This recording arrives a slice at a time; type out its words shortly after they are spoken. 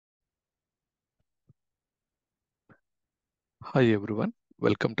Hi everyone,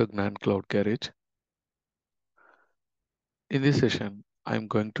 welcome to Gnan Cloud Garage. In this session, I'm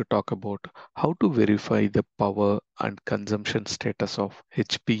going to talk about how to verify the power and consumption status of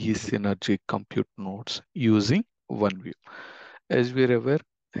HPE Synergy Compute nodes using OneView. As we're aware,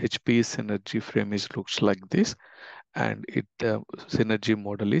 HPE Synergy frame looks like this, and the Synergy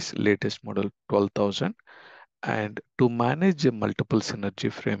model is latest model 12,000. And to manage the multiple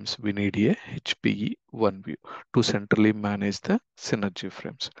Synergy frames, we need a HPE OneView to centrally manage the Synergy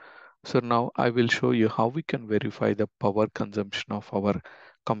frames. So now I will show you how we can verify the power consumption of our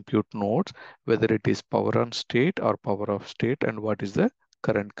compute nodes, whether it is power on state or power off state, and what is the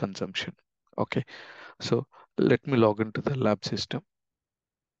current consumption. Okay, so let me log into the lab system.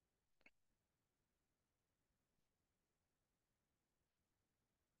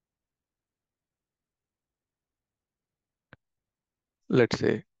 Let's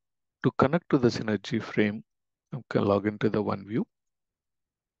say to connect to the Synergy frame, I can log into the OneView.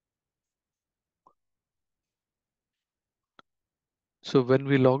 So when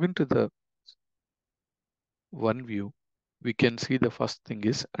we log into the OneView, we can see the first thing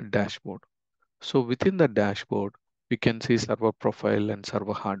is a dashboard. So within the dashboard, we can see server profile and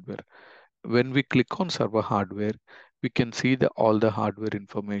server hardware. When we click on server hardware, we can see all the hardware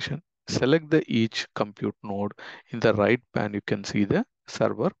information. Select the each compute node. In the right pane, you can see the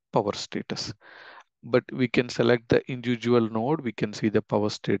server power status. But we can select the individual node. We can see the power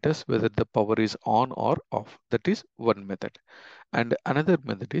status, whether the power is on or off. That is one method. And another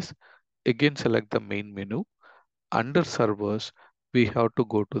method is again select the main menu. Under servers, we have to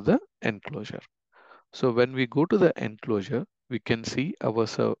go to the enclosure. So when we go to the enclosure, we can see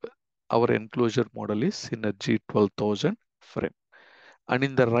our enclosure model is Synergy 12,000 frame. And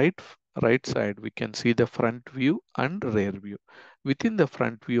in the right side, we can see the front view and rear view. Within the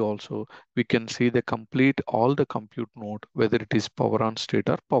front view also, we can see the complete all the compute node, whether it is power on state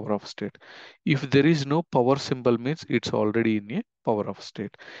or power off state. If there is no power symbol means it's already in a power off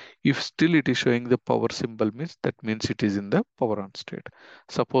state. If still it is showing the power symbol means that means it is in the power on state.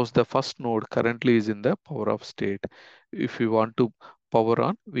 Suppose the first node currently is in the power off state. If we want to power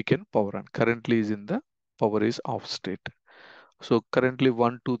on, we can power on. Currently is in the power is off state. So currently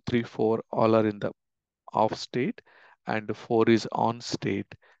 1, 2, 3, 4 all are in the off state, and 4 is on state,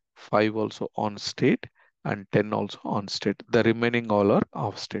 5 also on state, and 10 also on state. The remaining all are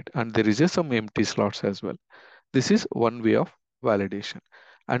off state, and there is some empty slots as well. This is one way of validation.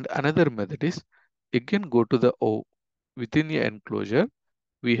 And another method is again go to the O. Within the enclosure,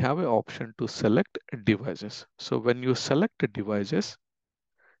 we have an option to select devices. So when you select devices,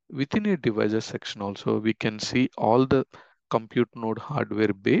 within a devices section also, we can see all the compute node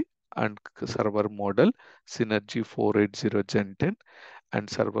hardware bay and server model, Synergy 480 Gen 10, and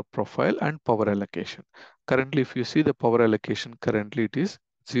server profile and power allocation. Currently, if you see the power allocation, currently it is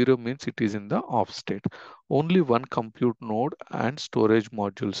 0 means it is in the off state. Only one compute node and storage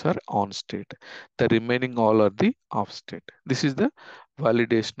modules are on state. The remaining all are the off state. This is the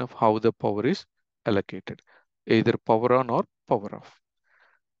validation of how the power is allocated, either power on or power off.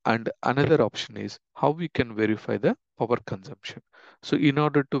 And another option is how we can verify the power consumption. So in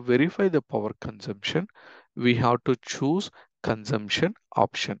order to verify the power consumption, we have to choose consumption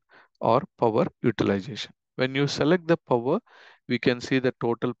option or power utilization. When you select the power, we can see the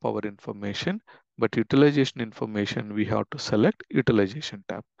total power information, but utilization information, we have to select utilization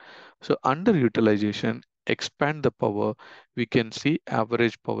tab. So under utilization, expand the power, we can see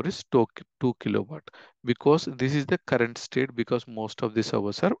average power is 2 kilowatt because this is the current state because most of the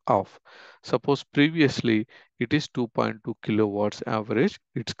servers are off. Suppose previously it is 2.2 kilowatts average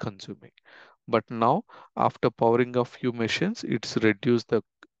it's consuming. But now after powering a few machines, it's reduced the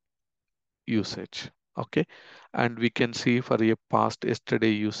usage. Okay, and we can see for a past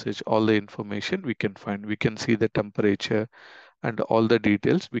yesterday usage, all the information we can find. We can see the temperature and all the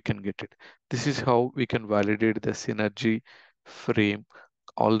details we can get it. This is how we can validate the synergy frame,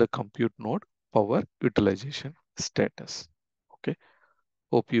 all the compute node power utilization status. Okay,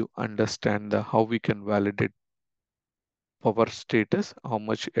 hope you understand the how we can validate power status, how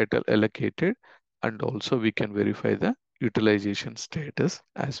much it allocated, and also we can verify the utilization status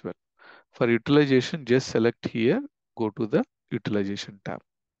as well. For utilization, just select here, go to the utilization tab.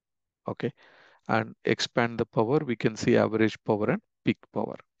 Okay, and expand the power. We can see average power and peak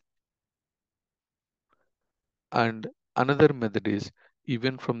power. And another method is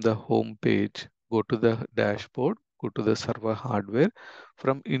even from the home page, go to the dashboard, go to the server hardware.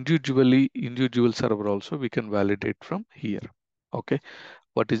 From individual server also, we can validate from here. Okay,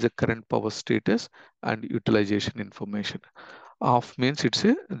 what is the current power status and utilization information? Off means it's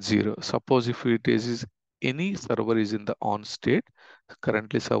a 0. Suppose if it is any server is in the on state,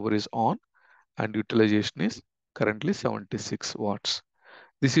 currently server is on and utilization is currently 76 watts.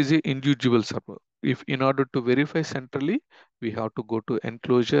 This is a individual server. If in order to verify centrally, we have to go to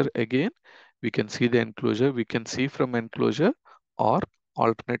enclosure again. We can see the enclosure. We can see from enclosure, or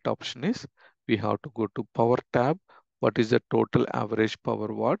alternate option is we have to go to power tab. What is the total average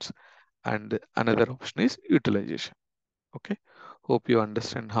power watts? And another option is utilization. Okay. Hope you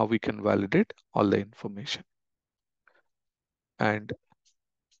understand how we can validate all the information. And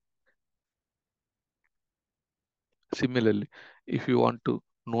similarly, if you want to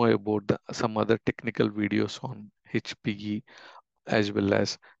know about some other technical videos on HPE as well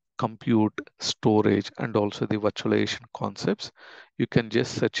as compute, storage, and also the virtualization concepts, you can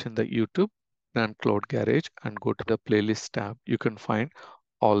just search in the YouTube and Cloud Garage and go to the playlist tab. You can find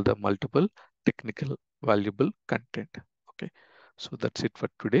all the multiple technical valuable content. Okay, so that's it for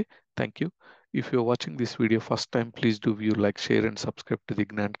today. Thank you. If you're watching this video first time, please do view, like, share, and subscribe to the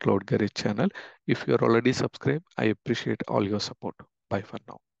Gnan Cloud Garage channel. If you're already subscribed, I appreciate all your support. Bye for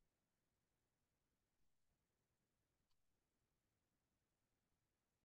now.